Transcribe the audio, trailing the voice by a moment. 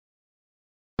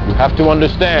have to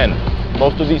understand,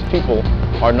 most of these people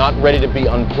are not ready to be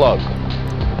unplugged.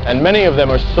 And many of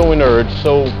them are so inert,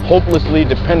 so hopelessly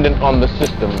dependent on the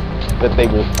system, that they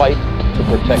will fight to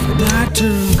protect it. The night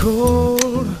turned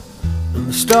cold, and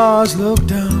the stars looked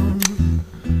down,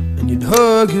 and you'd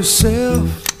hug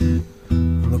yourself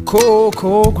on the cold,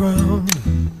 cold ground.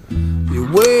 You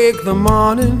wake the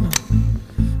morning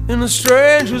in a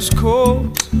stranger's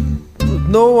coat, but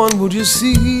no one would you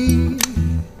see.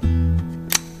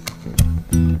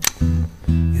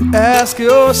 You ask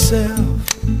yourself,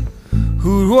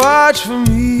 who'd watch for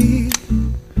me?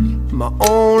 My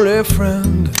only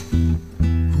friend,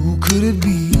 who could it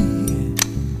be?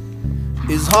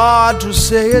 It's hard to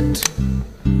say it,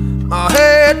 I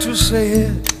hate to say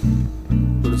it,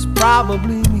 but it's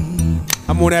probably me.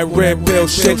 I'm on that red pill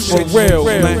shit for real,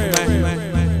 man.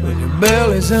 When your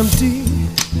belly's empty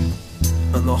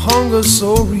and the hunger's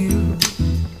so real,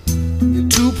 you're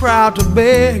too proud to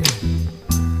beg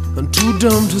and too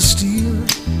dumb to steal.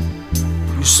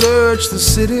 You search the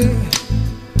city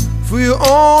for your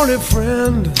only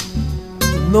friend,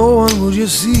 but no one will you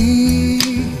see.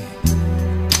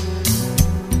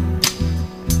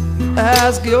 You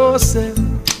ask yourself,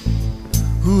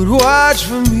 who'd watch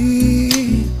for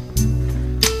me?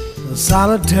 A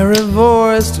solitary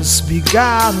voice to speak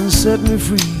out and set me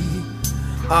free.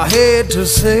 I hate to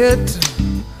say it,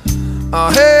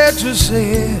 I hate to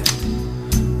say it,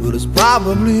 but it's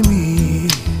probably me.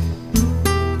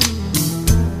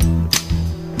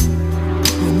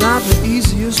 You're not the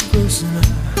easiest person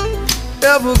I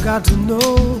ever got to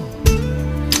know.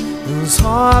 It's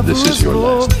hard. This is your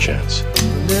last chance.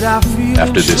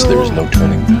 After this, there is no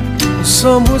turning back.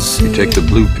 You take the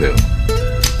blue pill.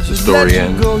 The story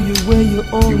ends.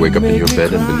 You wake up in your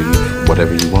bed and believe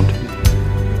whatever you want to be.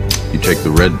 You take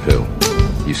the red pill.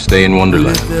 You stay in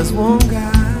Wonderland.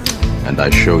 And I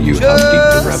show you how deep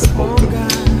the rabbit hole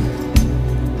goes.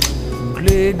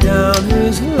 Laid down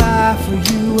his life for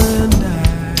you and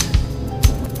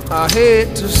I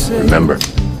hate to say. Remember,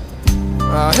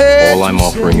 all I'm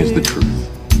offering is the truth.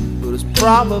 But it's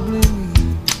probably me.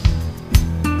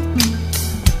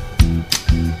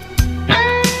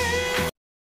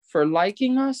 For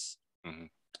liking us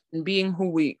and being who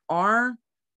we are,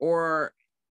 or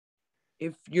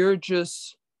if you're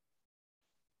just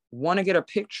want to get a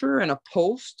picture and a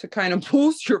post to kind of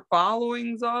boost your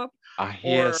followings up. I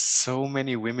hear so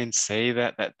many women say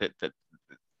that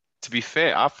to be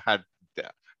fair, I've had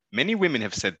many women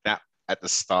have said that at the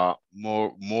start,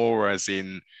 more as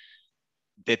in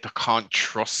they can't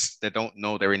trust, they don't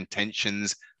know their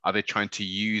intentions. Are they trying to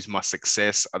use my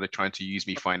success? Are they trying to use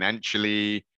me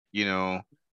financially? You know,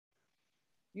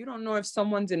 you don't know if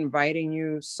someone's inviting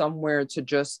you somewhere to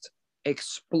just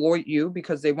exploit you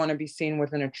because they want to be seen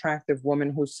with an attractive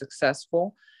woman who's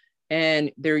successful, and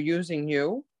they're using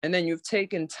you. And then you've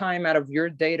taken time out of your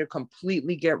day to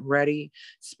completely get ready,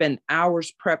 spend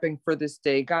hours prepping for this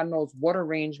day. God knows what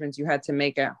arrangements you had to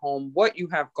make at home, what you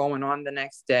have going on the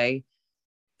next day,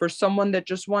 for someone that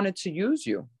just wanted to use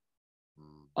you.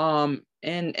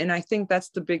 And I think that's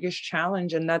the biggest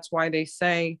challenge. And that's why they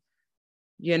say,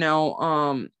 you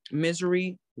know,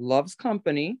 misery loves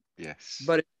company. Yes.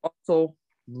 But it's also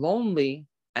lonely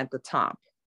at the top.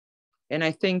 And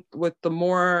I think with the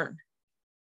more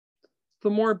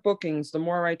bookings, the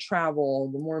more I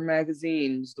travel, the more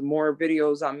magazines, the more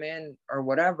videos I'm in or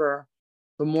whatever,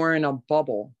 the more in a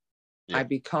bubble I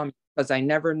become, because I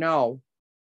never know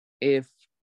if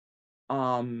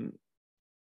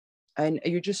and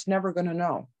you're just never going to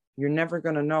know. You're never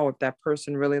going to know if that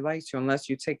person really likes you unless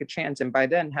you take a chance. And by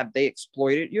then, have they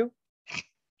exploited you?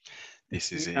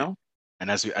 This is you it. Know? And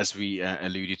as we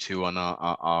alluded to on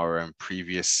our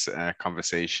previous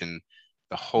conversation,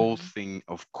 the whole thing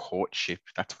of courtship,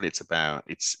 that's what it's about.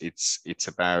 It's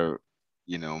about,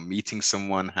 you know, meeting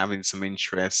someone, having some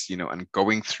interest, you know, and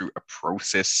going through a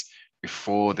process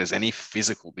before there's any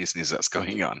physical business that's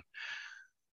going on.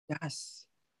 Yes.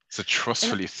 So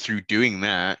trustfully, through doing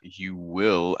that, you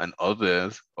will, and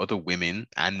other women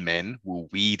and men will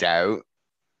weed out,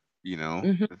 you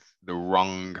know, the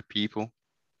wrong people.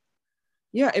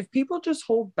 Yeah, if people just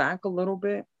hold back a little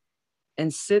bit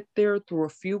and sit there through a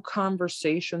few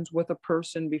conversations with a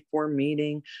person before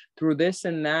meeting, through this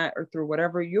and that, or through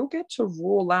whatever, you'll get to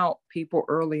rule out people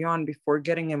early on before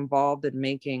getting involved and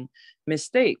making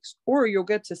mistakes. Or you'll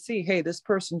get to see, hey, this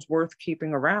person's worth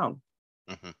keeping around.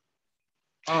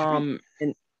 And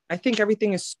I think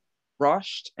everything is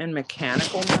rushed and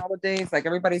mechanical nowadays. Like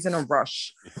everybody's in a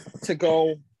rush to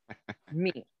go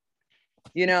meet.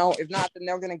 You know, if not, then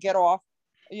they're gonna get off,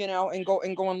 you know, and go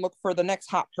and look for the next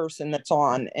hot person that's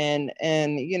on. And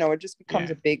you know, it just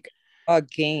becomes a big a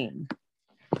game.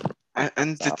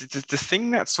 And So. the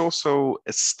thing that's also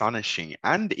astonishing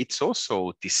and it's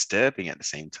also disturbing at the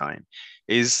same time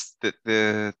is that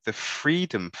the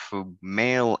freedom for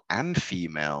male and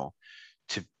female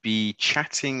to be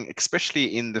chatting,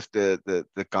 especially in the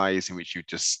guise in which you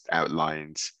just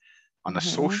outlined, on a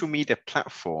social media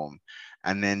platform,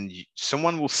 and then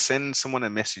someone will send someone a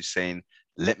message saying,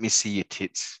 "Let me see your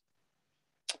tits."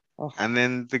 Oh, And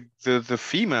then the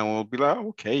female will be like,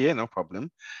 okay, yeah, no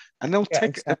problem. And they'll yeah,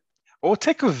 take exactly.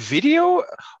 take a video,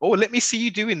 or let me see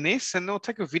you doing this, and they'll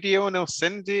take a video and they'll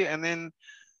send it, and then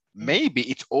maybe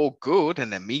it's all good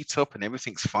and they meet up and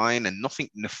everything's fine and nothing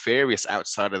nefarious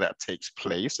outside of that takes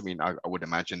place. I mean, I would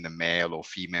imagine the male or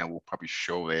female will probably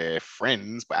show their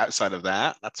friends, but outside of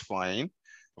that, that's fine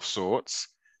of sorts.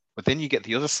 But then you get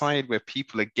the other side where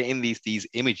people are getting these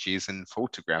images and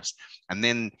photographs, and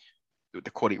then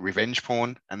they call it revenge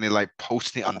porn, and they're like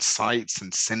posting it on sites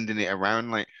and sending it around.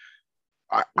 Like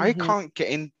I can't get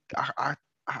in.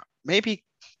 Maybe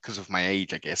because of my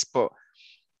age, I guess, but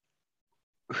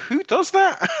who does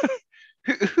that?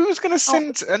 Who's going to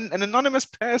send an anonymous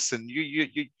person your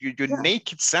Yeah.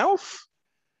 naked self?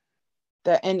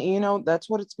 And that's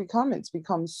what it's become. It's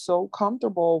become so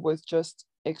comfortable with just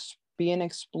being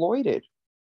exploited.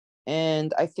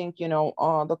 And I think,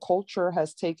 the culture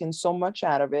has taken so much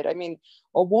out of it. I mean,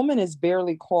 a woman is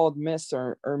barely called Miss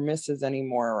or Mrs.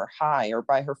 anymore, or hi, or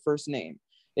by her first name.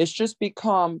 It's just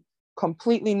become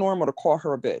completely normal to call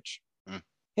her a bitch. Mm.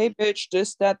 Hey, bitch,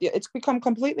 this, that, it's become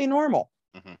completely normal.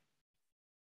 Mm-hmm.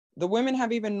 The women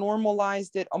have even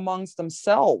normalized it amongst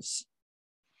themselves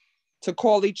to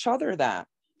call each other that.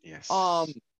 Yes.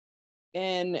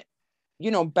 And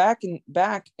back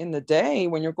in the day,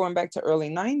 when you're going back to early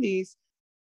 90s,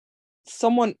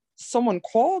 someone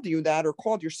called you that, or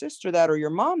called your sister that, or your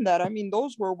mom that. I mean,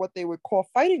 those were what they would call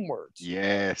fighting words.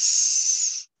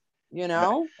 Yes.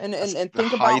 And the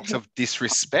think height about of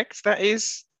disrespect that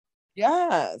is.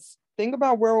 Yes. Think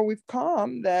about where we've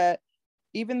come, that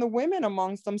even the women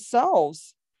amongst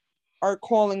themselves are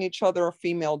calling each other a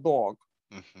female dog.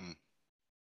 Mm-hmm.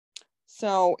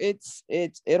 So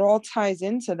it all ties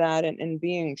into that, and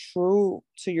being true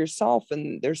to yourself.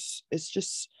 And it's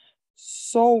just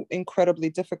so incredibly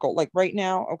difficult. Like right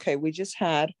now, okay, we just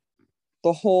had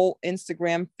the whole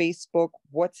Instagram, Facebook,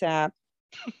 WhatsApp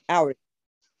outage.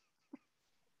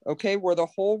 Okay, where the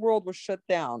whole world was shut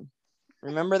down.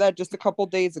 Remember that just a couple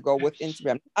days ago with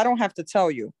Instagram. I don't have to tell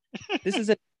you. This is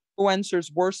an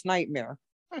influencer's worst nightmare.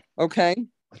 Okay.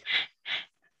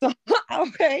 So,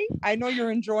 okay, I know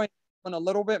you're enjoying a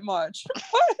little bit much.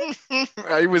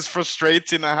 It was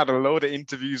frustrating. I had a load of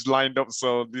interviews lined up,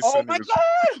 so Oh my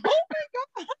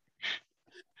god!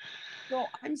 So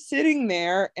I'm sitting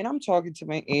there and I'm talking to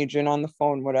my agent on the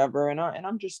phone, whatever, and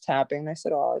I'm just tapping. And I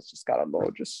said, "Oh, it's just got to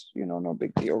load. Just no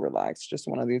big deal. Relax. Just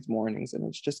one of these mornings, and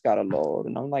it's just got to load."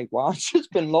 And I'm like, "Wow, it's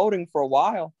just been loading for a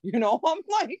while." I'm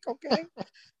like, "Okay."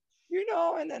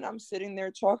 And then I'm sitting there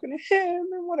talking to him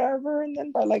and whatever. And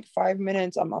then by like 5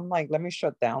 minutes, I'm like, let me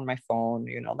shut down my phone,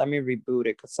 let me reboot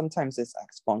it. Cause sometimes it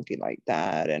acts funky like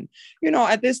that. And,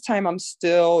 at this time I'm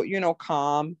still,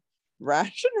 calm,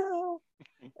 rational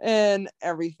and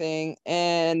everything.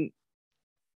 And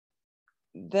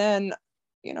then,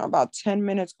 about 10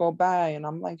 minutes go by and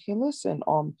I'm like, hey, listen,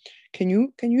 can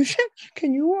you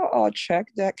check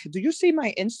that? Do you see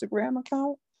my Instagram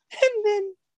account? And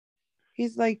then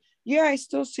he's like, yeah, I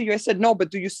still see you. I said, no,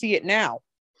 but do you see it now?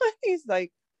 He's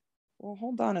like, well,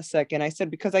 hold on a second. I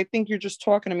said, because I think you're just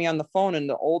talking to me on the phone and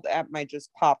the old app might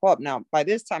just pop up. Now, by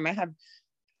this time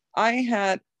I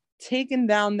had taken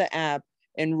down the app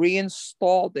and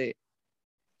reinstalled it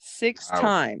 6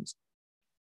 times.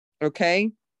 Okay.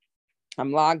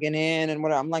 I'm logging in and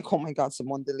whatever. I'm like, oh my God,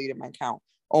 someone deleted my account.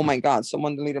 Oh my God,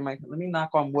 someone deleted my account. Let me knock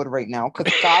on wood right now,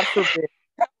 because God forbid.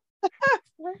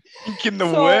 Thinking the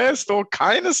worst, all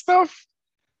kind of stuff.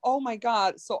 Oh my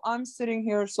God. So I'm sitting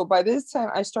here. So by this time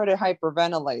I started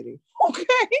hyperventilating.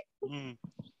 Okay. Mm.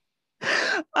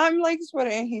 I'm like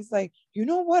sweating. And he's like, you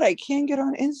know what? I can't get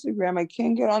on Instagram. I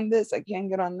can't get on this. I can't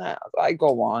get on that. So I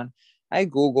go on. I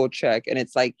Google check. And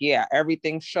it's like, yeah,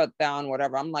 everything's shut down,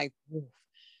 whatever. I'm like,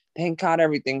 thank God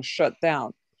everything's shut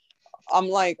down. I'm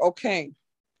like, okay.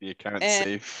 The account's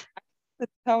safe. I have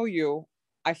to tell you,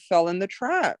 I fell in the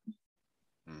trap.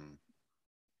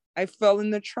 I fell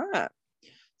in the trap.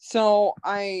 So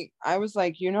I was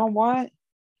like, you know what?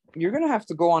 You're going to have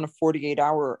to go on a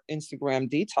 48-hour Instagram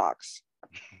detox.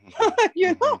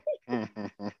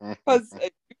 Because,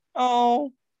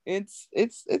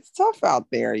 it's tough out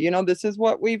there. This is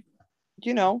what we've,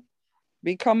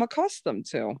 become accustomed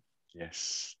to.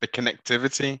 Yes. The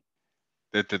connectivity.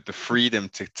 the freedom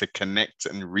to connect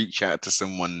and reach out to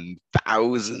someone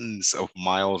thousands of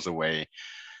miles away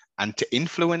and to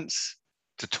influence,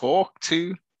 to talk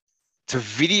to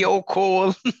video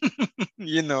call,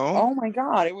 you know? Oh my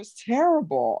God, it was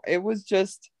terrible. It was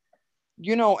just,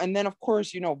 and then of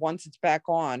course, once it's back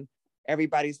on,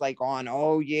 everybody's like on,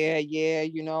 oh yeah, yeah,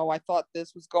 I thought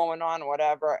this was going on,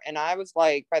 whatever. And I was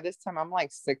like, by this time, I'm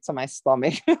like sick to my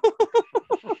stomach.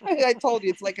 I told you,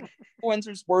 it's like an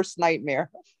influencer's worst nightmare.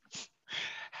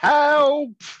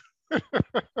 Help!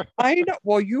 I know.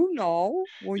 Well,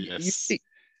 Yes.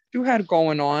 you had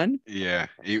going on. Yeah,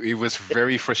 it was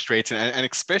very frustrating, and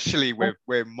especially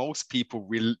where most people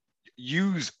will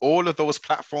use all of those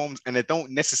platforms and they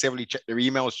don't necessarily check their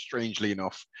emails, strangely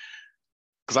enough.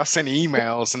 Because I send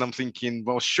emails and I'm thinking,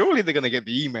 well, surely they're going to get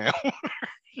the email.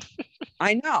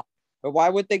 I know. But why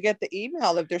would they get the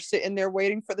email if they're sitting there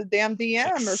waiting for the damn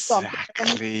DM or something?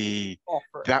 Exactly.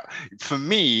 That for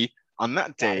me on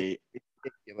that day,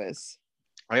 ridiculous.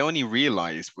 I only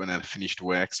realized when I finished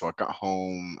work. So I got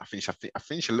home. I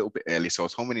finished a little bit early, so I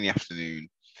was home in the afternoon,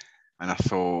 and I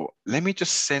thought, let me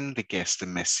just send the guest a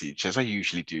message as I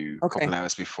usually do a couple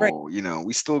hours before. Right.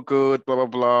 We still good. Blah blah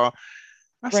blah.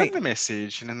 I sent Right. the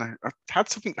message, and then I had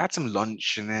some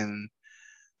lunch, and then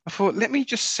I thought, let me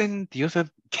just send the other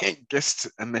guest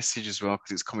a message as well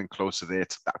because it's coming closer there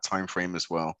to that time frame as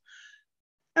well.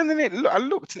 And then I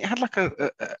looked and it had like a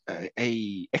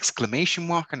exclamation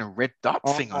mark and a red dot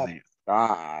thing on it.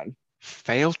 God.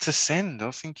 Failed to send. I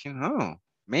was thinking, oh,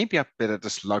 maybe I better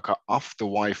just log off the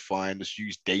Wi-Fi and just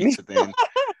use data then.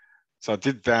 So I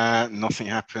did that, nothing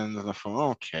happened, and I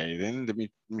thought, okay, then let me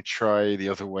try the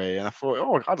other way. And I thought,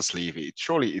 oh, I'll just leave it.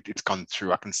 Surely it's gone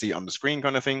through. I can see it on the screen,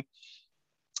 kind of thing.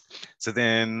 So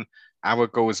then hour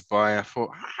goes by. I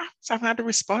thought, I haven't had a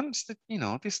response. That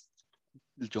this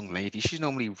young lady, she's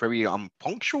normally very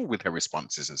punctual with her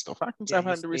responses and stuff. How come I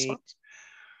haven't had a response?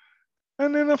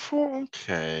 And then I thought,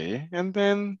 okay. And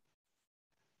then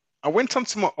I went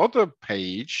onto my other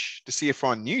page to see if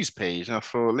our news page, and I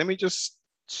thought, let me just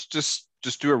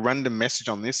do a random message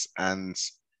on this, and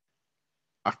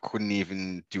I couldn't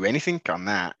even do anything on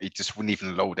that. It just wouldn't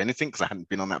even load anything because I hadn't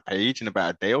been on that page in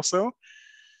about a day or so.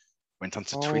 Went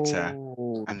onto Twitter,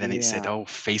 and then it said, oh,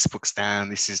 Facebook's down,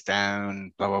 this is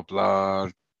down, blah, blah, blah.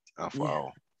 I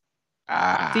thought,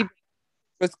 See, it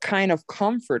was kind of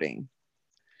comforting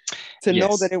to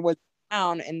know that it was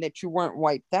down and that you weren't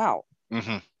wiped out.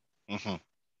 Mm-hmm. Mm-hmm.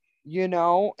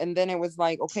 And then it was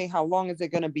like, okay, how long is it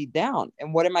going to be down?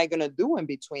 And what am I going to do in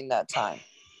between that time?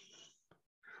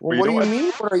 Well, what do you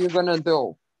mean? What are you going to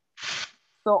do?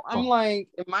 So I'm like,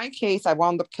 in my case, I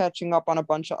wound up catching up on a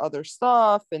bunch of other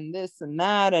stuff and this and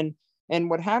that and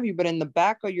what have you. But in the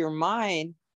back of your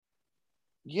mind,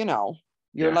 you're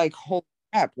like, holy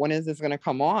crap, when is this going to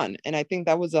come on? And I think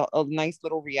that was a nice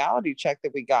little reality check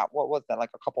that we got. What was that,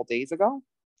 like a couple days ago?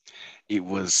 It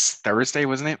was Thursday,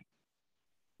 wasn't it?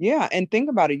 Yeah. And think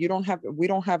about it. We don't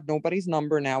have nobody's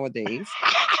number nowadays.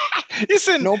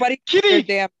 Listen, nobody Kitty, their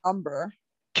damn number.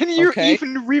 Can you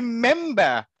even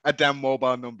remember a damn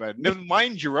mobile number? Never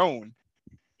mind your own.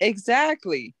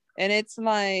 Exactly. And it's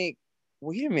like,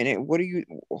 wait a minute,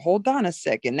 hold on a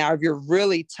second. Now, if you're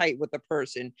really tight with the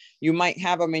person, you might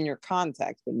have them in your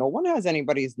contacts, but no one has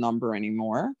anybody's number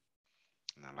anymore.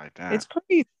 Not like that. It's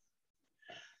crazy.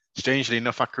 Strangely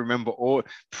enough, I can remember all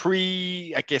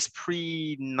pre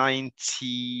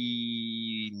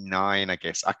 99, I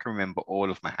guess. I can remember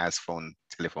all of my house phone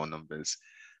telephone numbers.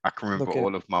 I can remember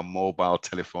all of my mobile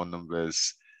telephone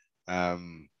numbers.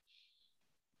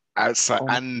 Outside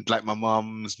and like my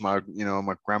mom's, my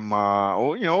grandma,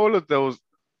 or all of those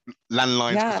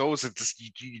landlines, because those are just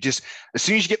you just as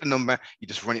soon as you get the number, you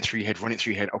just run it through your head.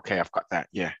 Okay, I've got that.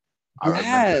 Yeah, I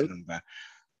remember the number.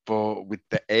 But with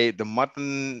the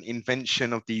modern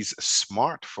invention of these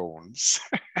smartphones,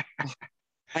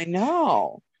 I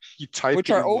know you type it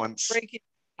in once. Breaking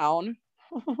down.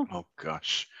 Oh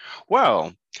gosh.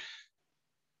 Well,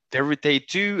 they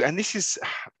do, and this is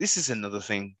another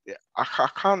thing. I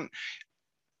can't.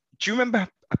 Do you remember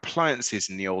appliances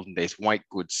in the olden days? White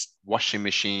goods, washing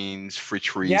machines, fridge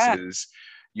freezers. Yeah.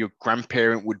 Your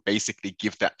grandparent would basically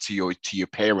give that to your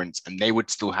parents, and they would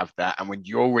still have that. And when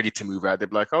you're ready to move out, they'd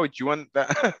be like, "Oh, do you want that?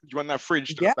 Do you want that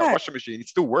fridge? That washing machine?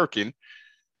 It's still working."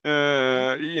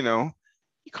 You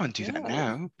can't do that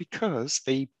now because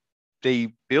they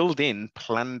build in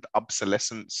planned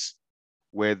obsolescence,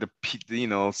 where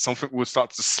something will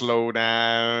start to slow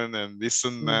down and this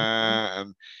and that,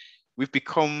 and we've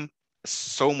become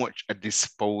so much a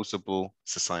disposable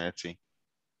society.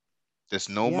 There's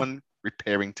no one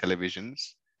repairing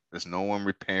televisions. There's no one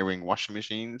repairing washing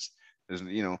machines. There's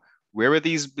Where are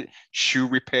these shoe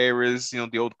repairers? You know,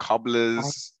 the old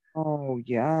cobblers. Oh,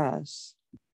 yes.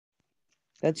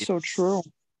 That's so It's true.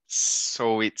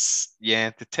 so it's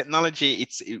yeah, the technology.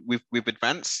 We've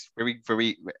advanced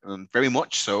very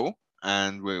much so,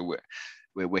 and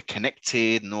we're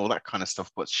connected and all that kind of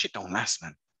stuff. But shit don't last,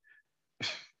 man.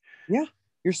 Yeah,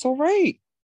 you're so right.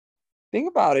 Think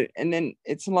about it. And then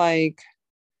it's like,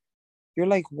 you're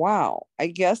like, wow, I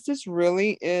guess this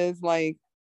really is like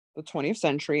the 20th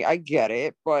century. I get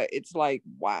it, but it's like,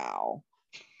 wow.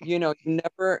 You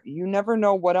never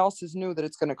know what else is new that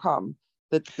it's gonna come,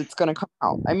 that's gonna come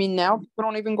out. I mean, now people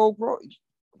don't even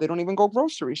they don't even go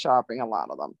grocery shopping, a lot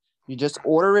of them. You just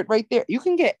order it right there. You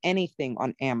can get anything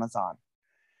on Amazon.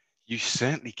 You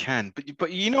certainly can,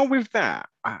 but you know, with that,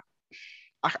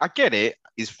 I get it.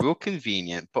 It's real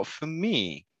convenient, but for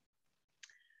me,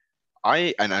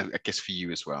 I guess for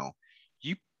you as well,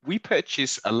 you we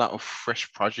purchase a lot of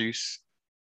fresh produce.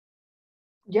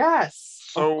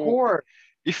 Yes, of So course.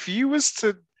 if you was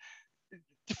to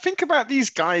think about these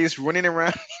guys running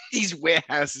around these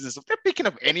warehouses and stuff, they're picking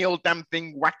up any old damn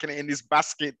thing, whacking it in this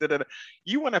basket. Da, da, da.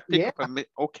 You want to pick Yeah, up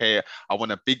okay, I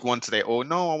want a big one today. Oh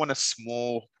no, I want a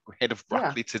small head of yeah.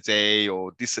 broccoli today,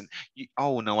 or this and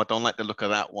oh no, I don't like the look of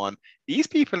that one. These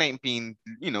people ain't been,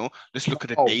 let's look at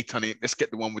the Oh, date on it. Let's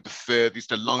get the one with the furthest,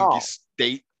 the no, longest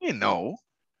date, no.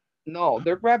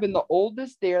 They're grabbing the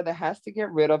oldest there that has to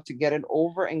get rid of to get it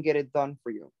over and get it done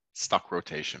for you. stock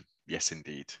rotation. Yes,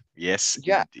 indeed. Yes,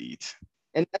 Yeah. indeed.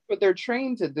 And that's what they're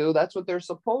trained to do. That's what they're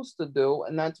supposed to do.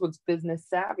 And that's what's business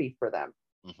savvy for them.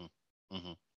 hmm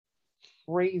hmm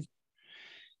Crazy.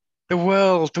 The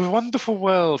world, the wonderful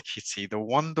world, Kitty, the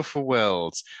wonderful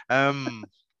world. Um,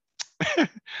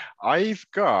 I've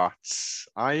got,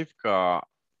 I've got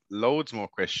loads more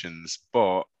questions,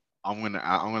 but I'm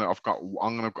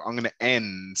gonna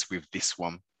end with this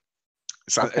one.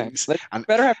 So, Okay. and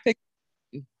Better have picked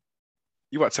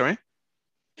you what? Sorry.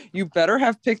 you better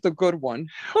have picked a good one.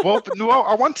 Well, no,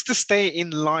 I wanted to stay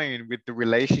in line with the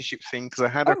relationship thing because I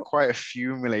had Oh, quite a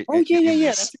few oh yeah, yeah, in yeah.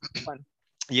 this. That's a good one.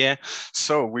 Yeah.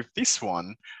 So with this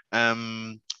one,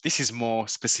 this is more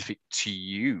specific to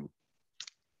you,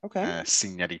 Okay.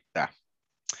 Señorita.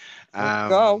 Let's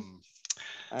go. Um,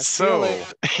 I feel so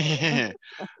it.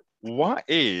 what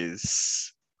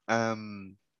is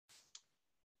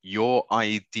your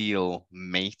ideal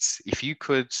mate? If you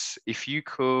could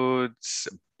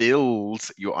build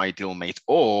your ideal mate,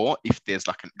 or if there's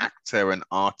like an actor, an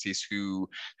artist who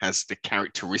has the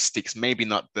characteristics, maybe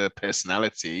not the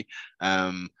personality,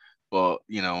 but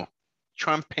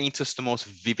try and paint us the most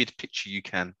vivid picture you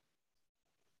can.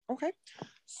 Okay.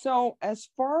 So as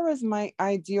far as my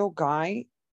ideal guy,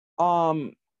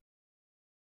 um,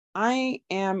 I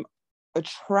am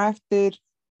attracted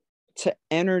to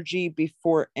energy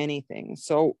before anything.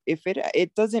 So if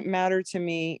it doesn't matter to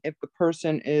me if the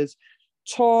person is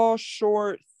tall,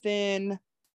 short, thin,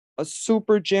 a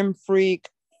super gym freak,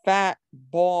 fat,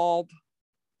 bald,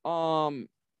 um,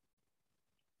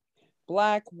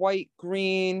 black, white,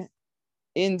 green,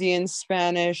 Indian,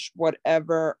 Spanish,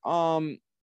 whatever.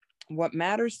 What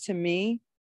matters to me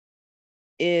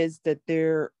is that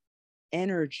their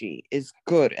energy is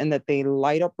good and that they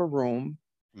light up a room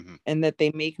Mm-hmm. and that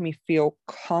they make me feel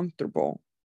comfortable,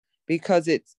 because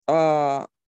I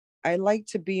like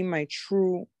to be my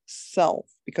true self,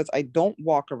 because I don't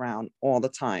walk around all the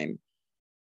time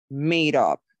made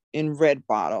up in red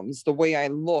bottoms the way I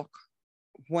look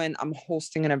when I'm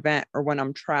hosting an event or when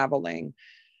I'm traveling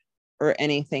or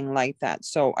anything like that.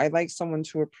 So I like someone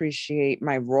to appreciate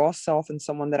my raw self and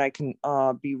someone that I can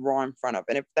be raw in front of.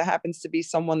 And if that happens to be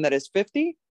someone that is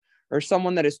 50 or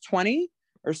someone that is 20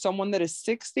 or someone that is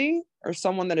 60 or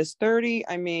someone that is 30,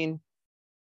 I mean,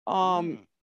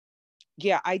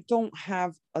 yeah, I don't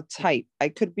have a type. I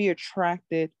could be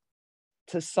attracted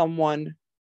to someone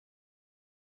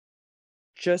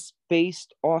just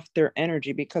based off their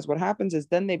energy, because what happens is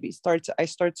then I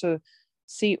start to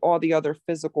see all the other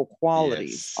physical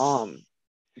qualities. Yes.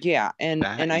 Yeah, and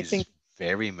That I is think,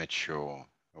 very mature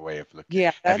way of looking.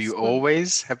 yeah, Have that's you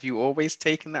the always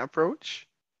taken that approach?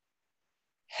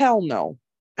 hell no.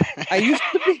 I used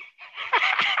to be.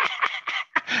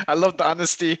 I love the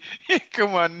honesty.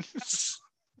 Come on.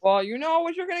 Well, you know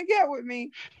what you're gonna get with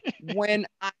me. When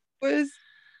was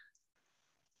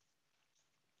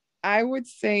I would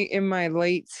say in my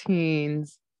late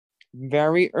teens,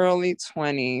 very early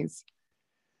 20s,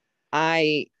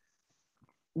 I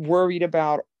worried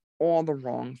about all the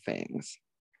wrong things,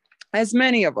 as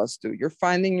many of us do. You're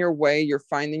finding your way, you're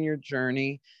finding your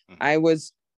journey. Mhm. I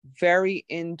was very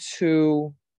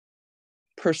into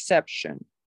perception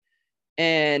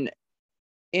and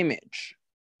image.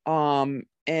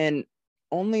 And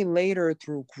only later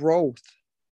through growth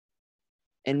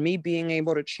and me being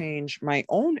able to change my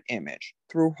own image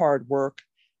through hard work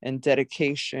and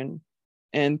dedication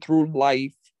and through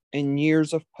life and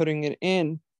years of putting it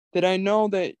in, that I know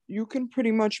that you can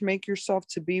pretty much make yourself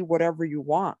to be whatever you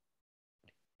want.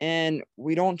 And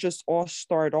we don't just all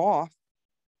start off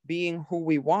being who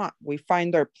we want. We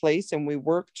find our place and we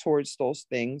work towards those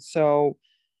things. So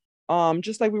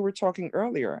just like we were talking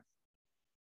earlier,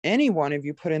 anyone, if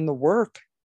you put in the work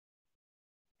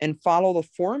and follow the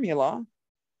formula,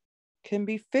 can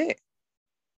be fit.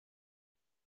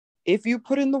 If you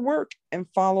put in the work and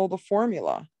follow the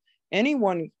formula,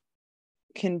 anyone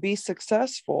can be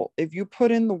successful if you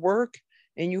put in the work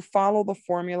and you follow the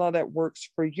formula that works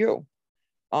for you.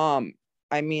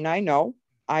 I mean, I know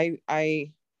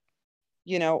I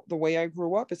you know, the way I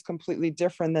grew up is completely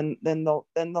different than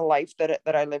the life that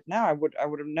I live now. I would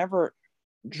have never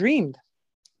dreamed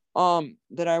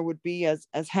that I would be as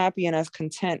happy and as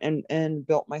content and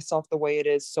built myself the way it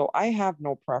is. So I have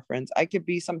no preference. I could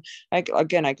be I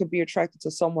could be attracted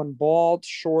to someone bald,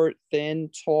 short, thin,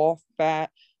 tall,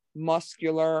 fat,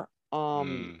 muscular.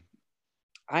 I'm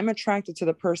attracted to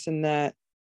the person that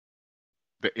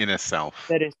the inner self.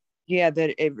 That is, yeah,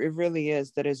 that it really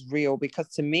is, that is real, because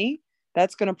to me,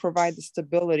 that's going to provide the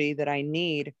stability that I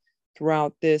need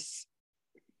throughout this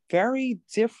very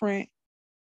different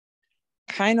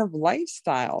kind of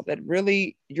lifestyle that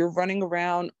really you're running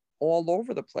around all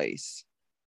over the place.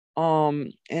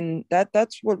 And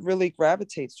that's what really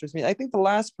gravitates towards me. I think the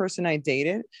last person I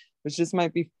dated, which this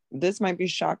might be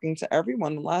shocking to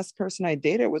everyone, the last person I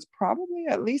dated was probably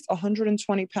at least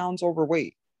 120 pounds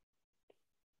overweight.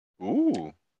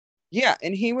 Ooh. Yeah,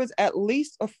 and he was at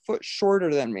least a foot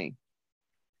shorter than me.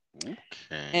 Okay.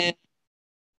 And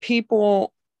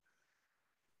people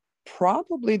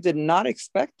probably did not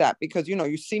expect that, because, you know,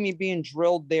 you see me being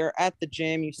drilled there at the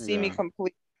gym, you see me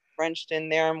completely drenched in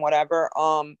there and whatever.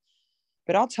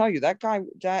 But I'll tell you, that guy,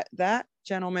 that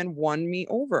gentleman won me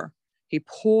over. He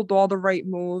pulled all the right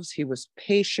moves. He was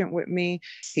patient with me.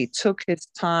 He took his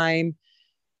time.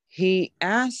 He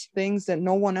asked things that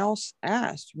no one else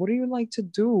asked. What do you like to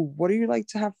do? What do you like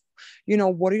to have? You know,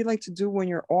 what do you like to do when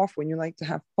you're off, when you like to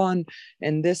have fun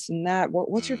and this and that?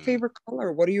 What's your favorite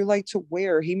color? What do you like to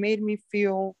wear? He made me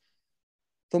feel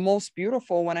the most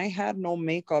beautiful when I had no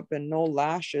makeup and no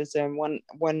lashes, and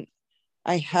when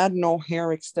I had no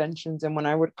hair extensions, and when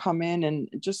I would come in, and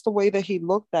just the way that he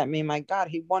looked at me, my God,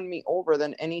 he won me over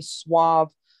than any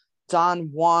suave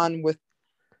Don Juan with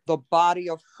the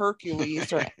body of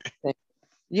Hercules or anything.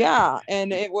 Yeah.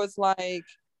 And it was like,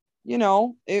 you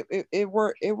know, it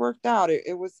worked out.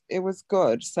 It was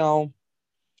good. So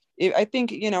I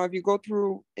think, you know, if you go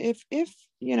through, if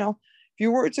you know, if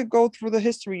you were to go through the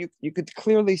history, you could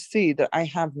clearly see that I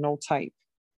have no type.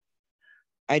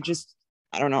 I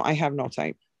don't know. I have no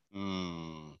type.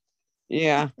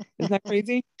 Yeah. Isn't that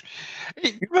crazy?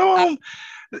 No,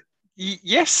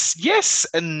 yes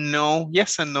and no.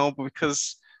 Yes and no,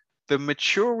 because the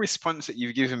mature response that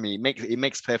you've given me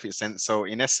makes perfect sense. So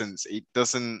in essence, it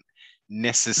doesn't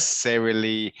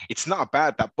necessarily, it's not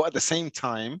about that, but at the same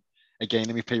time, again,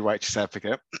 let me play righteous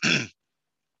advocate.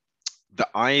 The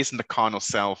eyes and the carnal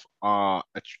self are,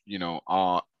 you know,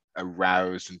 are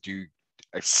aroused and do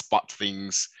spot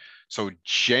things. So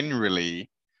generally,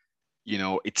 you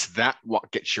know, it's that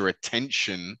what gets your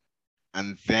attention.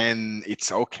 And then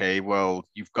it's okay, well,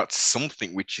 you've got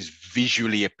something which is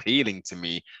visually appealing to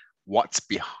me. What's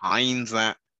behind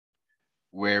that?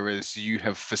 Whereas you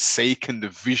have forsaken the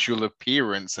visual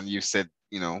appearance and you said,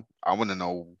 you know, I want to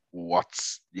know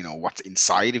what's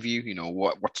inside of you, you know,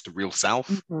 what's the real self.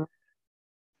 Mm-hmm.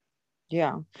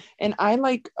 Yeah. And I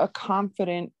like a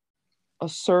confident,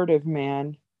 assertive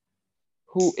man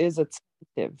who is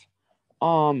attentive.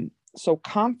 So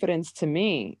confidence to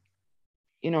me,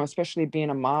 you know, especially being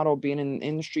a model, being in the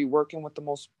industry, working with the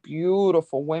most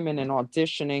beautiful women and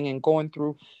auditioning and going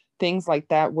through things like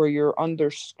that, where you're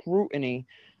under scrutiny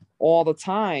all the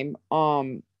time.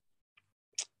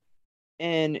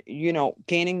 And, you know,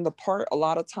 gaining the part a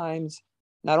lot of times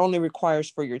not only requires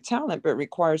for your talent, but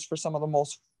requires for some of the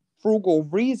most frugal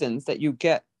reasons that you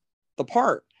get the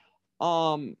part.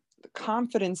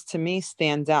 Confidence to me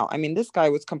stands out. I mean, this guy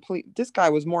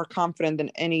was more confident than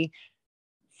any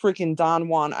freaking Don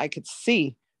Juan I could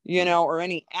see, you know, or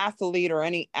any athlete or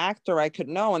any actor I could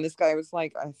know. And this guy was,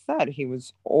 like I said, he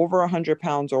was over 100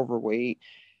 pounds overweight.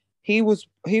 He was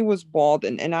bald.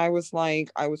 And I was like,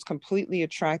 I was completely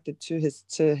attracted to his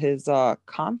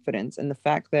confidence, and the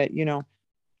fact that, you know,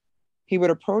 he would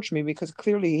approach me, because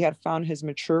clearly he had found his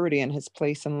maturity and his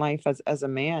place in life as a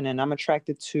man. And I'm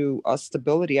attracted to a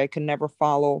stability. I can never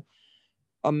follow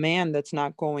a man that's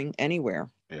not going anywhere.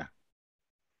 Yeah.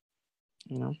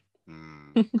 You know?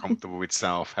 Comfortable with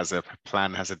self, has a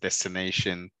plan, has a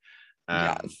destination.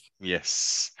 Yes.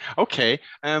 Yes. Okay.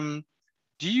 Do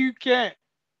you get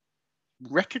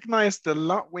recognized a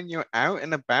lot when you're out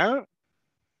and about?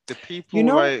 The people You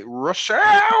know, like rush,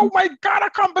 oh my God, I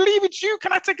can't believe it's you.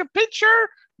 Can I take a picture?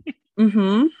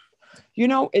 You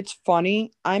know, it's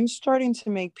funny. I'm starting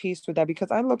to make peace with that, because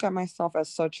I look at myself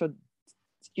as such a,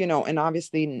 you know, and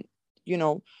obviously, you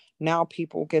know, now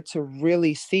people get to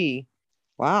really see,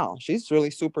 wow, she's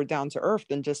really super down to earth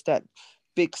than just that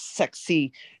big,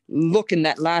 sexy look in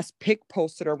that last pic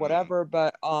posted or whatever.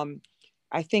 But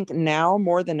I think now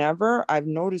more than ever, I've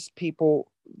noticed people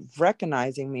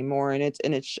recognizing me more, and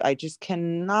it's I just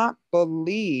cannot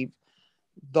believe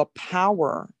the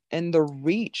power and the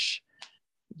reach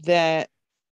that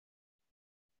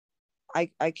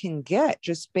I can get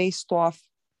just based off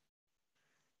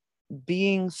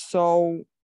being so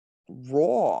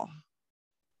raw.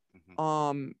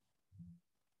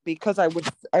 Because I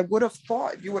would have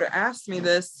thought you would have asked me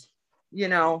this, you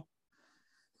know,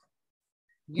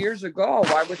 years ago.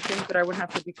 I would think that I would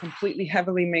have to be completely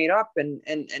heavily made up and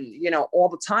you know, all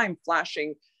the time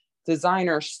flashing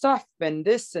designer stuff and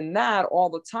this and that all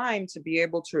the time to be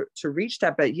able to reach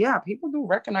that. But yeah, people do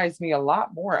recognize me a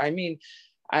lot more. I mean,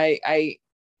 I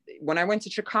when I went to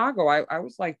Chicago, I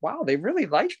was like, wow, they really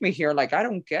like me here. Like, I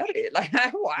don't get it. Like,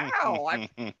 wow,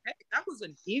 that was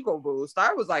an ego boost.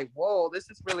 I was like, whoa, this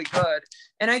is really good.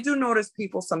 And I do notice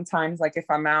people sometimes, like if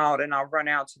I'm out and I'll run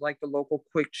out to like the local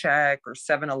Quick Check or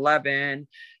 7-Eleven.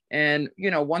 And,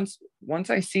 you know, once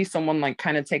I see someone like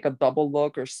kind of take a double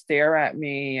look or stare at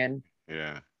me, and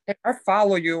if I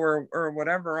follow you or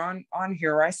whatever on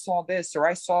here, I saw this or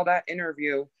I saw that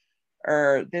interview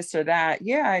or this or that.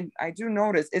 Yeah, I do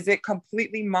notice. Is it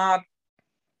completely mob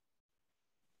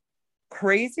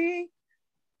crazy?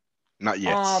 Not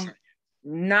yet.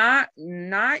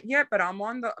 Not yet, but I'm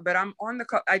on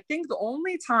the I think the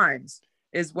only times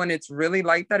is when it's really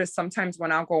like that is sometimes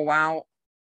when I'll go out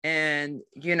and,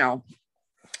 you know,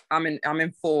 I'm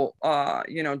in full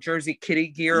you know, Jersey Kitty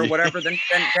gear or whatever, then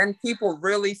people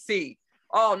really see,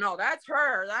 oh no, that's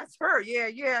her.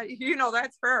 Yeah, you know,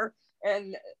 that's her.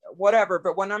 And whatever.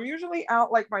 But when I'm usually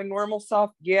out like my normal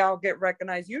self, yeah, I'll get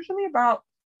recognized. Usually about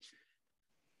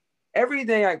every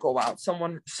day I go out,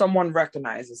 someone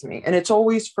recognizes me, and it's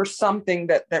always for something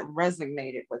that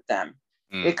resonated with them.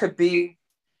 It could be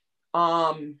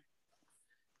that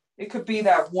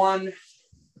one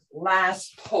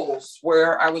last post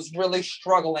where I was really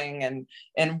struggling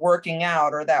and working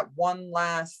out, or that one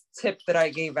last tip that I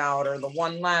gave out, or the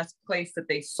one last place that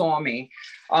they saw me.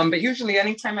 But usually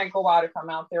anytime I go out, if I'm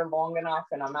out there long enough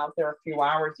and I'm out there a few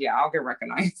hours, yeah, I'll get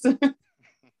recognized.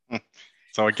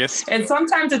 So I guess, and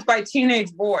sometimes it's by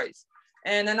teenage boys,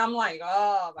 and then I'm like,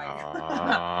 oh my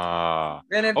God.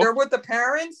 And if they're with the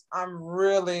parents, I'm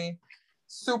really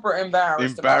super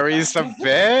embarrassed.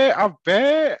 I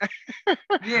bet.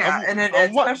 Yeah, and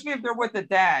especially if they're with the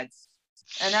dads.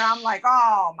 And then I'm like,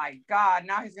 oh my God,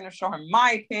 now he's gonna show him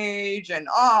my page, and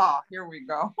here we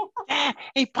go.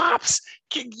 Hey Pops,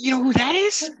 you know who that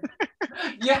is?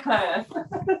 Yes.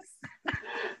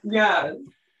 Yes.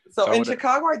 So in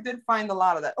Chicago, I did find a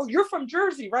lot of that. Oh, you're from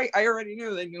Jersey, right? I already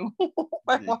knew they knew.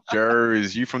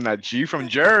 Jersey, you from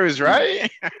Jersey,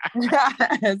 right?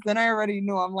 Yes, then I already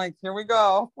knew. I'm like, here we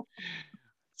go.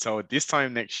 So this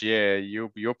time next year,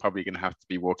 you're probably gonna have to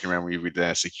be walking around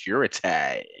with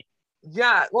security.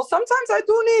 Yeah, well, sometimes I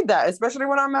do need that, especially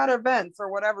when I'm at events or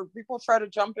whatever. People try to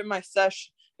jump in my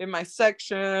section,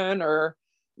 or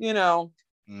you know,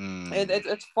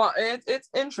 it's fun. It's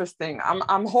interesting.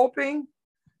 I'm hoping.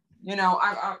 You know,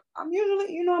 I'm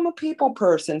usually, you know, I'm a people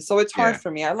person, so it's hard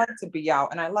for me. I like to be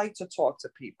out and I like to talk to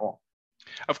people.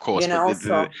 Of course, you know,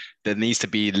 there needs to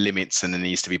be limits and there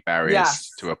needs to be barriers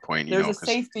to a point. There's a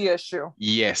safety issue.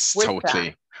 Yes, totally.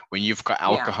 That. When you've got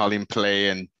alcohol in play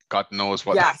and God knows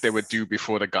what they would do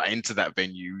before they got into that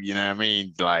venue, you know what I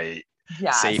mean? Like,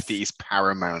 safety is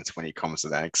paramount when it comes to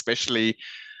that, especially,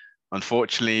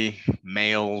 unfortunately,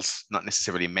 males, not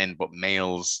necessarily men, but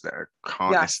males that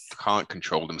can't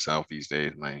control themselves these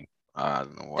days, man. I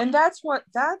don't know what. And that's what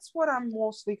I'm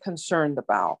mostly concerned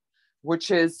about, which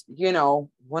is, you know,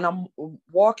 when I'm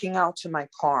walking out to my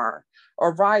car,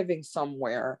 arriving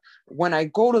somewhere, when I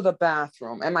go to the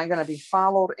bathroom, am I going to be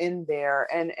followed in there?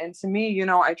 And to me, you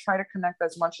know, I try to connect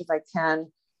as much as I can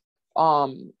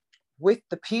with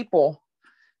the people,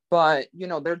 but, you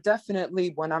know, they're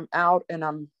definitely, when I'm out and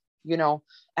I'm you know,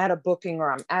 at a booking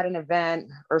or I'm at an event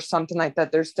or something like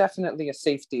that, there's definitely a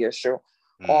safety issue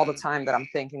all the time that I'm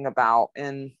thinking about.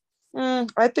 And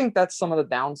I think that's some of the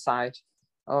downside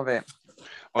of it.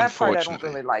 That part I don't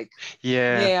really like.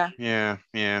 Yeah.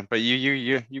 But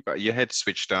you got your head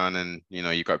switched on, and you know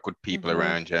you got good people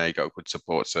around you. You got a good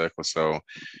support circle. So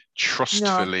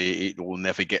trustfully, it will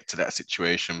never get to that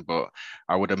situation. But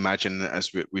I would imagine that as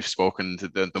we've spoken to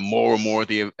the more and more of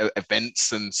the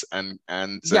events and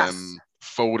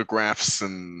photographs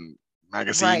and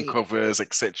magazine covers,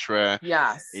 etc.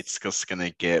 Yes, it's just gonna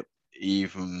get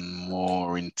even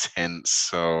more intense.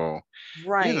 So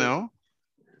right. you know.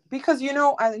 Because, you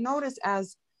know, I notice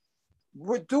as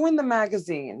we're doing the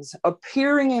magazines,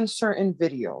 appearing in certain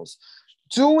videos,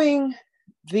 doing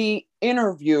the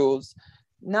interviews,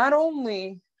 not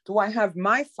only do I have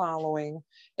my following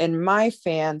and my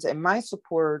fans and my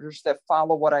supporters that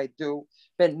follow what I do,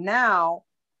 but now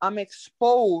I'm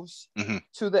exposed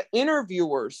to the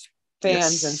interviewers,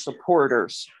 fans and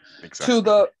supporters, to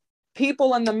the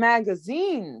people in the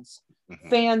magazines,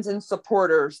 fans and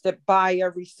supporters that buy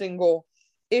every single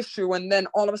issue, and then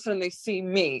all of a sudden they see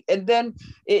me, and then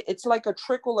it's like a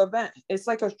trickle event. It's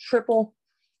like a triple,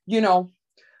 you know,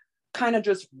 kind of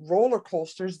just roller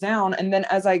coasters down. And then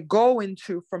as I go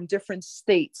into from different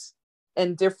states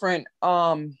and different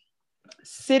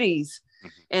cities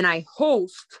and I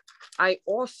host, I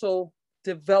also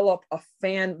develop a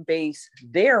fan base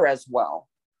there as well.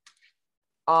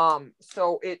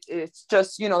 So it's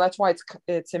just, you know, that's why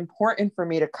it's important for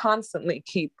me to constantly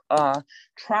keep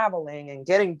traveling and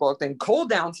getting booked and go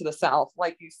down to the South,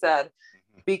 like you said,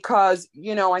 because,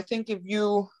 you know, I think if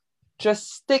you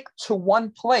just stick to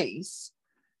one place,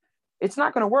 it's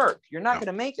not going to work. You're not going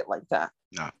to make it like that.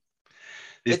 No,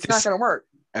 it's not going to work.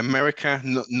 America,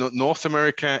 North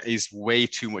America is way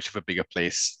too much of a bigger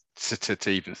place to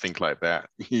even think like that.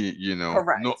 You know,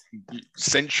 not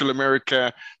Central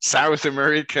America, South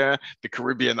America, the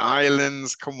Caribbean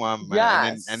islands. Come on,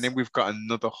 man. Yes. And then we've got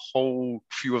another whole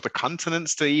few other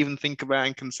continents to even think about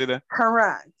and consider.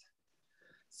 Correct.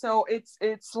 So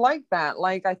it's like that.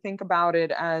 Like I think about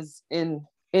it as in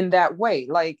that way.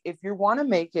 Like if you want to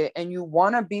make it and you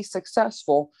want to be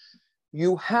successful,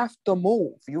 you have to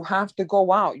move. You have to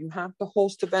go out. You have to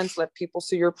host events, let people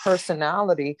see your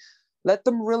personality. Let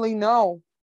them really know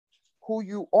who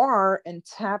you are and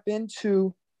tap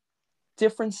into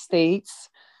different states,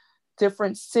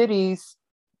 different cities,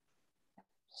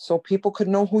 so people could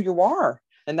know who you are.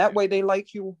 And that way they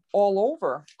like you all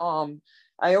over.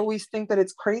 I always think that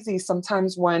it's crazy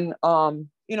sometimes when,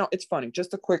 you know, it's funny.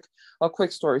 Just a quick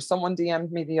story. Someone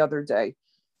DM'd me the other day.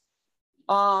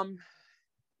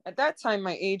 At that time,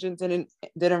 my agent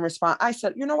didn't respond. I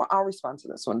said, you know what? I'll respond to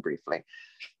this one briefly.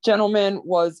 Gentleman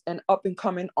was an up and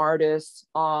coming artist.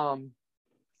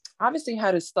 Obviously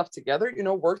had his stuff together, you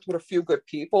know, worked with a few good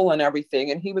people and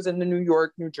everything. And he was in the New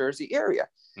York, New Jersey area,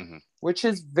 which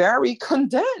is very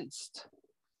condensed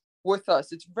with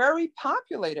us. It's very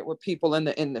populated with people in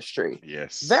the industry.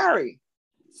 Yes. Very.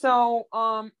 So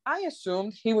I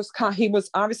assumed he was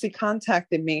obviously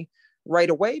contacting me right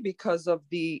away because of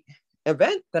the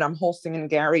event that I'm hosting in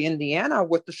Gary, Indiana,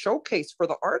 with the showcase for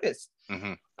the artists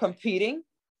competing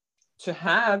to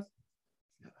have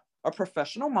a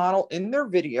professional model in their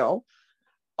video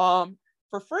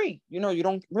for free. You know, you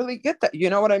don't really get that. You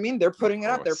know what I mean? They're putting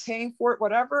it up, they're paying for it,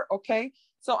 whatever. Okay.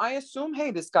 So I assume, hey,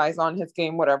 this guy's on his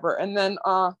game, whatever. And then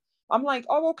I'm like,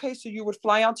 oh, okay. So you would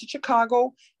fly out to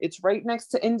Chicago. It's right next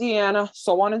to Indiana,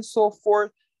 so on and so forth.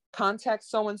 Contact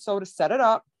so-and-so to set it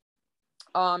up.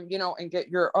 You know, and get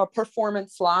your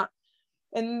performance slot.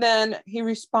 And then he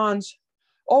responds,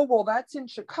 oh, well, that's in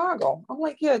Chicago. I'm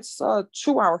like, yeah, it's a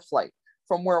 2-hour flight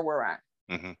from where we're at.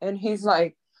 And he's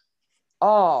like,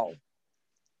 oh,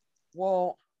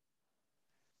 well,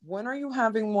 when are you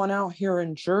having one out here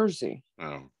in Jersey?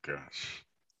 Oh, gosh.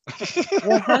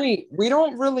 Well, honey, we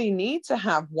don't really need to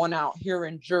have one out here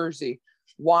in Jersey.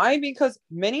 Why? Because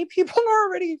many people are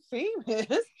already famous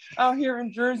out here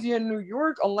in Jersey and New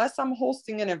York, unless I'm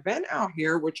hosting an event out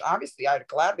here, which obviously I'd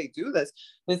gladly do this.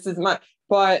 This is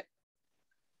but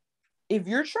if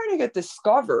you're trying to get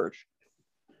discovered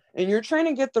and you're trying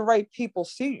to get the right people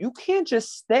see, you can't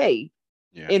just stay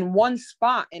in one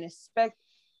spot and expect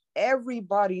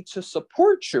everybody to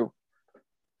support you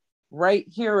right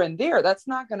here and there. That's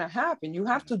not going to happen. You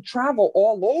have to travel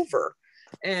all over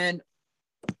and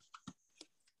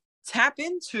tap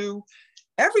into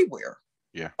everywhere.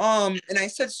 And I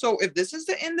said, so if this is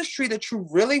the industry that you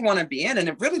really want to be in, and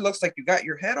it really looks like you got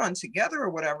your head on together or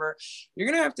whatever, you're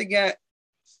gonna have to get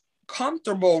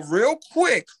comfortable real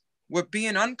quick with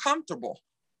being uncomfortable.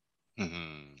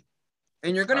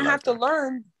 And you're going to have to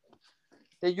learn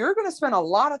that you're going to spend a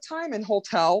lot of time in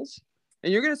hotels,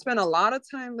 and you're going to spend a lot of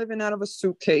time living out of a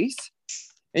suitcase,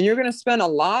 and you're going to spend a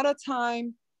lot of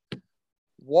time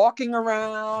walking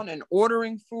around and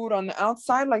ordering food on the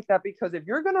outside like that, because if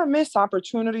you're going to miss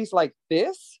opportunities like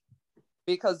this,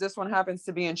 because this one happens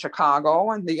to be in Chicago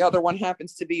and the other one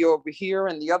happens to be over here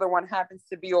and the other one happens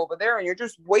to be over there, and you're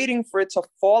just waiting for it to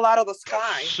fall out of the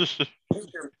sky in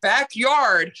your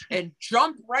backyard and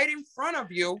jump right in front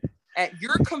of you at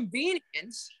your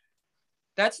convenience,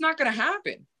 that's not going to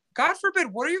happen. God forbid,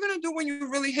 what are you going to do when you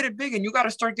really hit it big and you got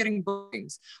to start getting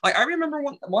bookings? Like, I remember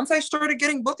once I started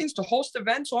getting bookings to host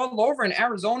events all over in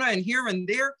Arizona and here and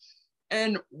there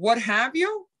and what have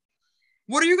you,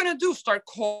 what are you going to do? Start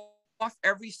calling off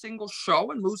every single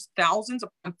show and lose thousands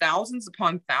upon thousands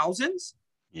upon thousands?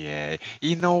 Yeah,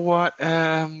 you know what?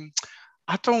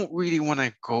 I don't really want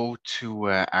to go to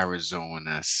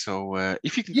Arizona. So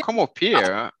if you can come up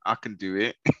here, I can do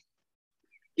it.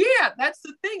 Yeah, that's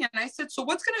the thing. And I said, so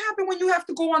what's going to happen when you have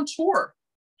to go on tour?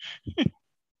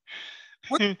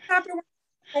 What's going to happen when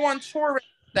you go on tour with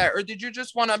that? Or did you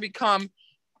just want to become,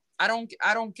 I don't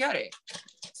get it.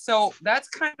 So that's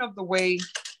kind of the way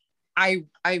I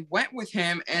went with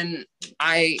him. And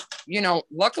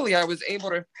luckily I was able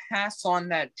to pass on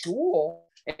that jewel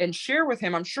and share with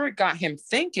him. I'm sure it got him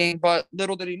thinking, but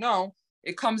little did he know,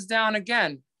 it comes down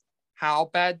again.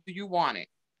 How bad do you want it?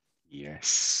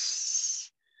 Yes.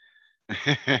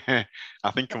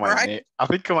 I think I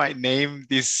might name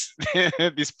this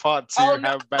this part too. Oh, no.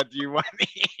 How bad do you want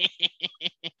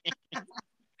it?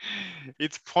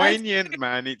 It's poignant,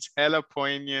 man. It's hella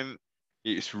poignant.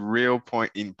 It's real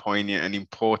poignant and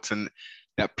important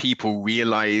that people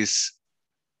realize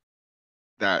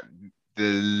that the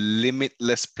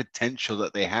limitless potential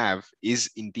that they have is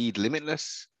indeed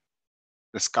limitless.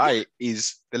 The sky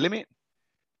is the limit.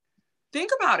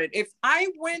 Think about it. If I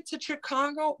went to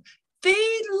Chicago, they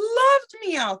loved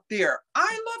me out there.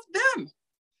 I loved them.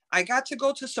 I got to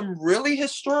go to some really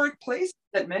historic places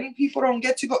that many people don't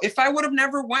get to go. If I would have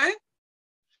never went,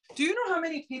 do you know how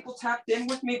many people tapped in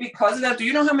with me because of that? Do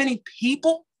you know how many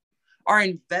people are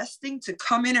investing to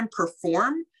come in and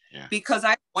perform? Yeah. Because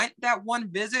I went that one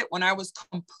visit when I was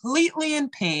completely in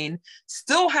pain,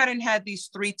 still hadn't had these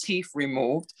 3 teeth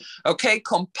removed, okay,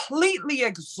 completely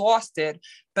exhausted,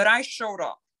 but I showed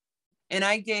up and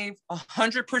I gave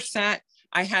 100%.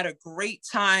 I had a great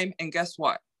time. And guess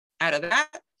what? Out of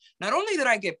that, not only did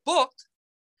I get booked,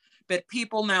 but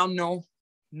people now know,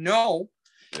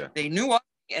 they knew us.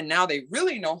 And now they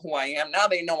really know who I am. Now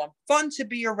they know I'm fun to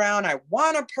be around. I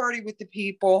want to party with the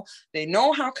people. They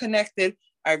know how connected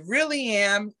I really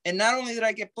am. And not only did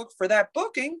I get booked for that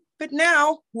booking, but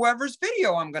now whoever's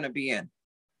video I'm going to be in.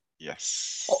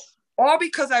 Yes. All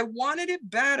because I wanted it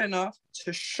bad enough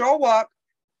to show up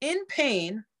in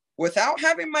pain without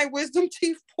having my wisdom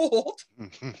teeth pulled,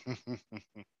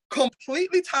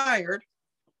 completely tired,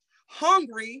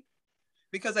 hungry,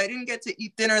 because I didn't get to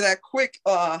eat dinner that quick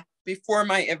before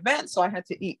my event. So I had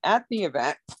to eat at the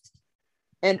event.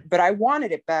 But I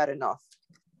wanted it bad enough.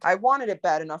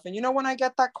 And you know, when I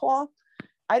get that call,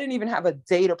 I didn't even have a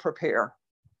day to prepare.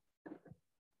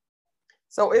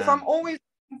 So if I'm always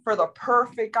looking for the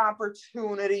perfect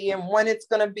opportunity and when it's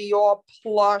going to be all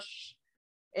plush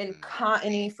and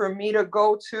cottony for me to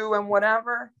go to and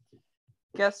whatever,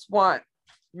 guess what?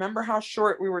 Remember how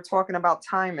short we were talking about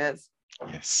time is?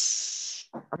 Yes.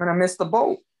 I'm going to miss the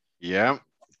boat. Yeah.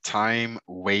 Time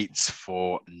waits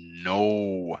for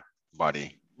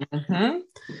nobody. Mm-hmm.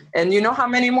 And you know how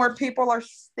many more people are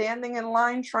standing in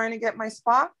line trying to get my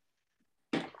spot?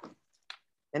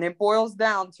 And it boils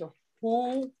down to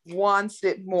who wants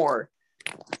it more,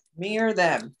 me or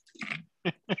them?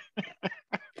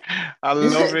 I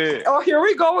love it. Oh, here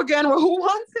we go again. Well, who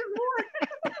wants it more?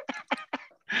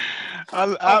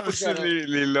 I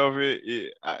absolutely love it.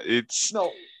 It's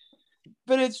no,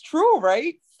 but it's true,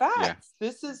 right? Facts. Yeah.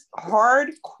 This is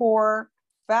hardcore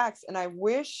facts. And I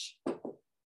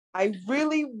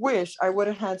really wish I would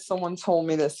have had someone told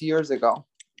me this years ago.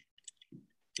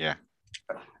 Yeah.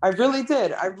 I really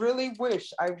did. I really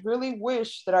wish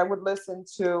that I would listen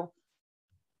to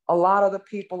a lot of the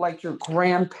people like your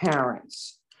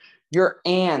grandparents, your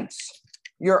aunts,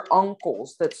 your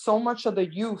uncles, that so much of the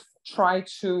youth try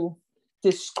to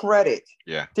discredit,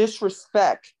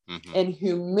 disrespect, and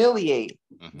humiliate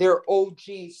their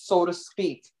OGs, so to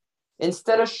speak,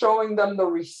 instead of showing them the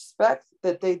respect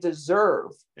that they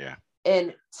deserve. Yeah.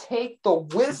 And take the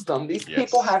wisdom. These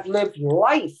people have lived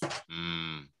life.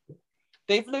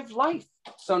 They've lived life.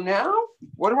 So now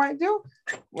what do?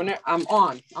 When I'm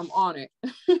on it.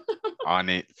 on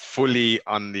it, fully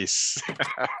on this.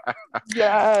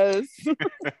 Yes.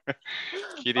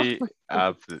 Kitty,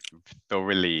 I've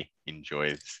thoroughly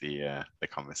enjoyed the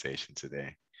conversation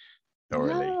today.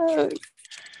 Thoroughly. Yes.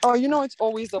 Oh, it's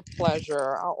always a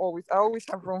pleasure. I always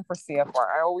have room for CFR.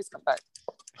 I always come back.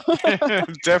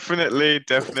 Definitely.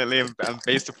 And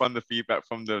based upon the feedback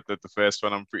from the first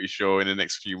one, I'm pretty sure in the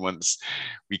next few months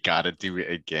we gotta do it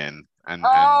again. And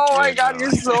my God, you're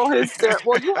so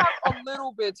hysterical. Well, you have a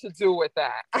little bit to do with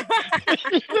that.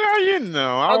 Yeah,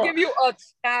 I'll give you a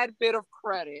tad bit of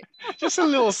credit. Just a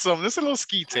little something, just a little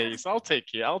ski taste. I'll take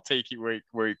it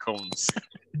where it comes.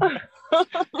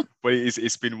 But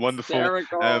it's been wonderful.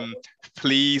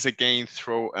 Please again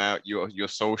throw out your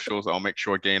socials. I'll make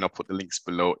sure again I'll put the links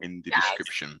below in the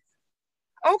description.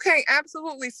 Okay,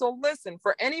 absolutely. So listen,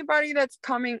 for anybody that's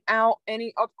coming out,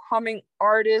 any upcoming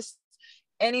artists,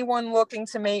 anyone looking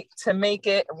to make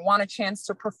it, want a chance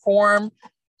to perform,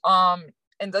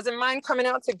 and doesn't mind coming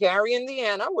out to Gary,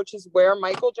 Indiana, which is where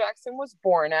Michael Jackson was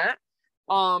born at.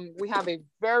 We have a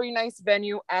very nice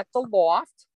venue at the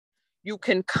Loft. You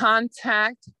can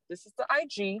contact, this is the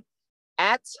IG,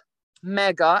 at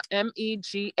Mega,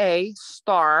 MEGA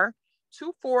star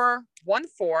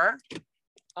 2414,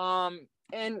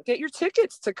 and get your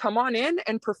tickets to come on in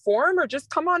and perform, or just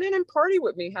come on in and party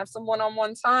with me. Have some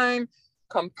one-on-one time.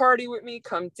 Come party with me.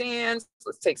 Come dance.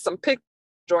 Let's take some pictures.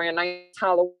 Enjoy a nice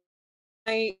Halloween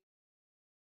night.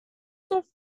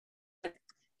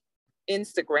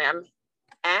 Instagram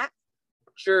at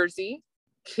Jersey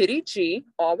Kitty G,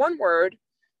 all one word,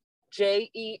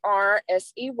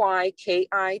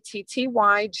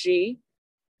 JERSEYKITTYG.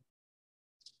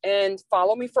 And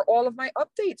follow me for all of my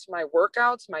updates, my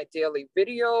workouts, my daily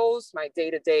videos, my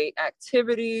day-to-day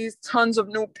activities, tons of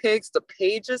new pics. The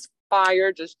page is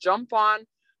fire. Just jump on,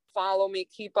 follow me,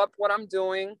 keep up what I'm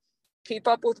doing. Keep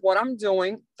up with what I'm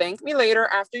doing. Thank me later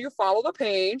after you follow the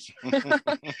page.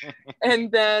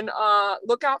 And then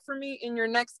look out for me in your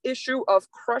next issue of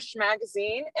Crush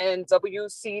Magazine and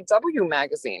WCW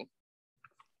Magazine.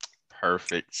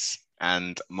 Perfect.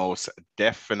 And most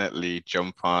definitely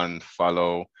jump on,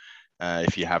 follow.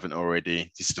 If you haven't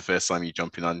already, this is the first time you're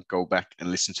jumping on, go back and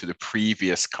listen to the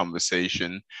previous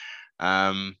conversation.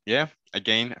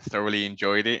 Again, thoroughly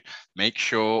enjoyed it. Make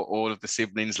sure all of the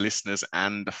siblings, listeners,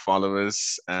 and the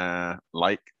followers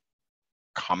like,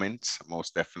 comment,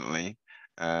 most definitely.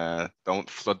 Don't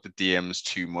flood the DMs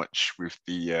too much with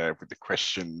the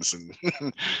questions and,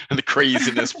 and the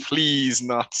craziness. Please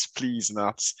not.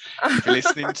 If you're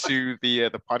listening to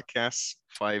the podcast,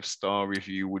 5-star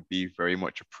review would be very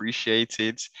much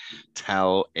appreciated.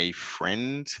 Tell a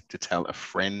friend to tell a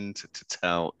friend to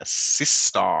tell a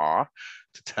sister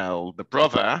to tell the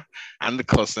brother and the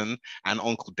cousin and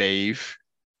Uncle Dave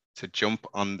to jump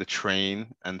on the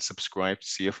train and subscribe to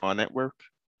CFR Network.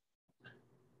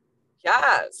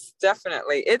 Yes,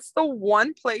 definitely. It's the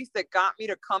one place that got me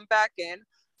to come back in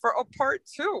for a part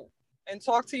 2 and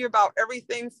talk to you about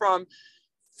everything from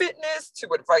fitness to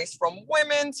advice from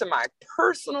women to my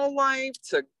personal life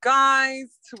to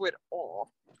guys to it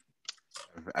all.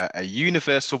 A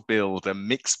universal build, a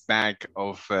mixed bag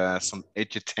of some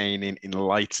edutaining,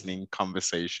 enlightening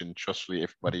conversation. Trust me,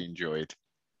 everybody enjoyed.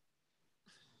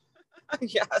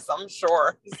 Yes, I'm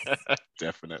sure.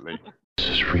 Definitely. This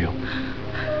is real.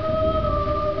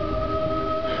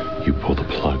 You pull the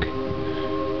plug.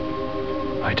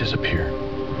 I disappear.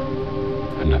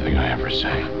 And nothing I ever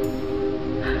say,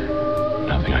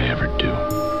 nothing I ever do,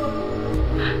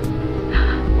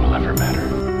 will ever matter.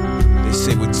 They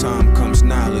say with time comes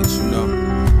knowledge, you know.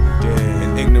 Yeah,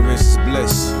 and ignorance is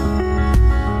bliss.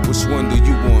 Which one do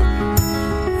you want?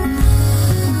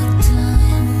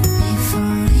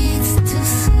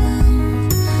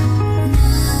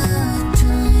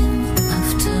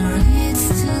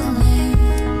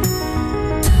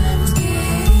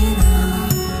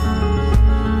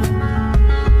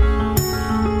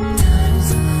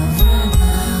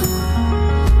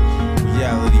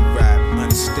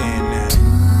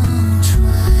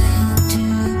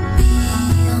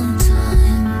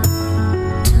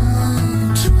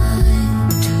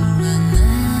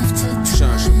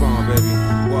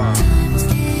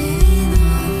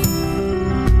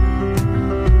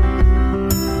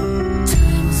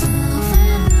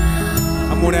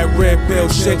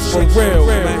 Shit for real,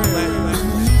 man.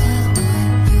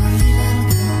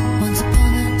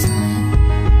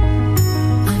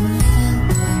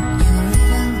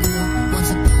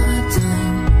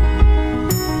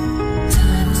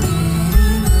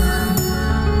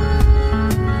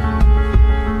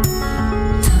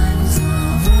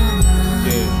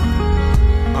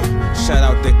 Shout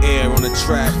out the air on the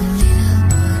track.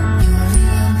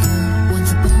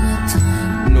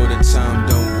 time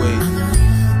don't wait.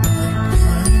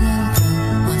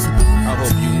 I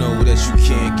hope you know that you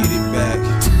can't get it back.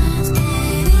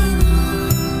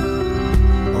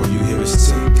 All you hear is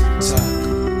tick tock.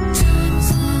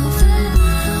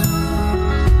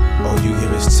 All you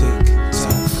hear is tick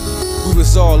tock. We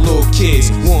was all little kids,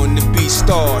 wanting to be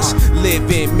stars.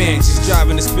 Live in mansions,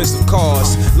 driving expensive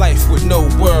cars. Life with no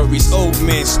worries, old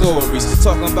man stories.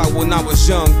 Talking about when I was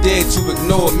young, dared to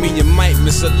ignore me. You might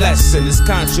miss a lesson, it's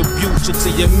contribution to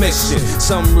your mission.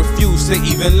 Some refuse to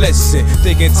even listen,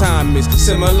 thinking time is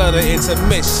similar to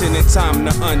intermission. And time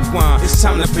to unwind, it's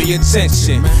time to pay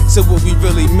attention to what we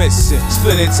really missing.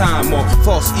 Spending time on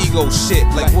false ego shit,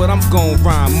 like what I'm gon'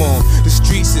 rhyme on. The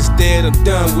streets is dead, I'm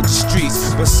done with the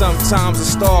streets. But sometimes I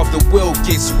starve, the will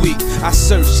gets weak. I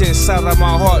search inside of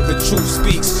my heart, the truth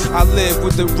speaks. I live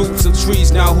with the roots of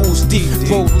trees, now who's deep?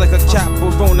 Roll like a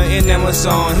Caparona in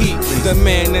Amazon heat. The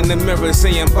man in the mirror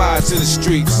saying bye to the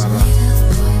streets.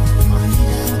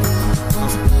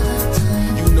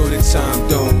 You know the time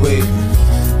don't wait.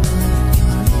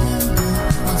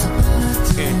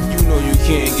 And you know you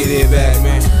can't get it back,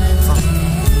 man.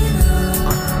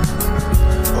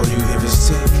 All you hear is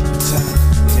tick tock.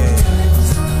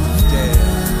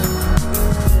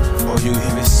 All you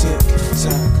hear is tick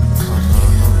tock.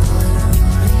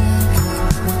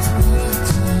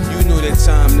 You know that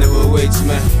time never waits,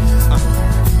 man.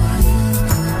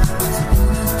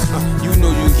 You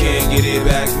know you can't get it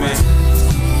back, man.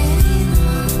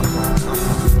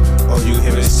 All you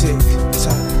hear is tick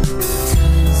tock.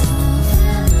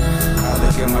 I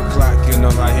look at my clock and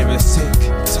all I hear is tick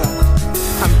tock.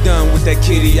 I'm done with that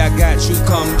kitty, I got you,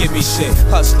 come give me shit.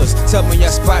 Hustlers, tell me I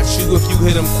spot you if you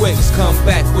hit them quick. Come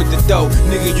back with the dough,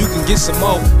 nigga, you can get some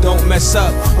more. Don't mess up,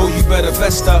 oh you better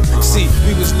vest up. See,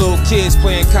 we was little kids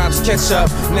playing cops catch up.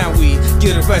 Now we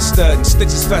get arrested and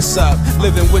stitches fess up.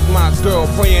 Living with my girl,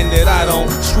 praying that I don't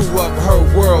screw up her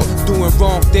world. Doing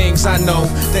wrong things I know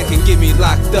that can get me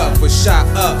locked up or shot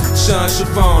up. Sean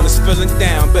Siobhan is feeling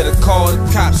down, better call the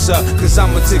cops up. Cause I'm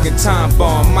a ticking time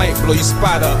bomb, might blow your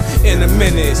spot up in a minute.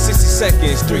 60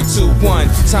 seconds, 3, 2, 1.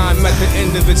 Time at the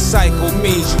end of its cycle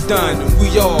means you done. And we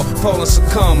all fall and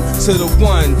succumb to the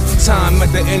one. Time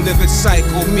at the end of its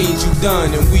cycle means you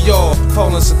done. And we all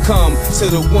fall and succumb to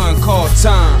the one called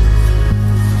time.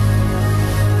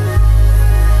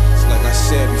 It's like I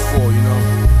said before, you know,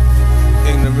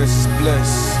 ignorance is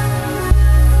bliss.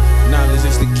 Knowledge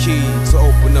is the key to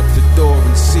open up the door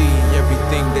and see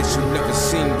everything that you've never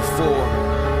seen before.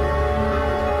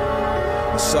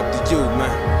 It's up to you,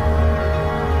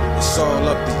 man. It's all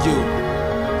up to you.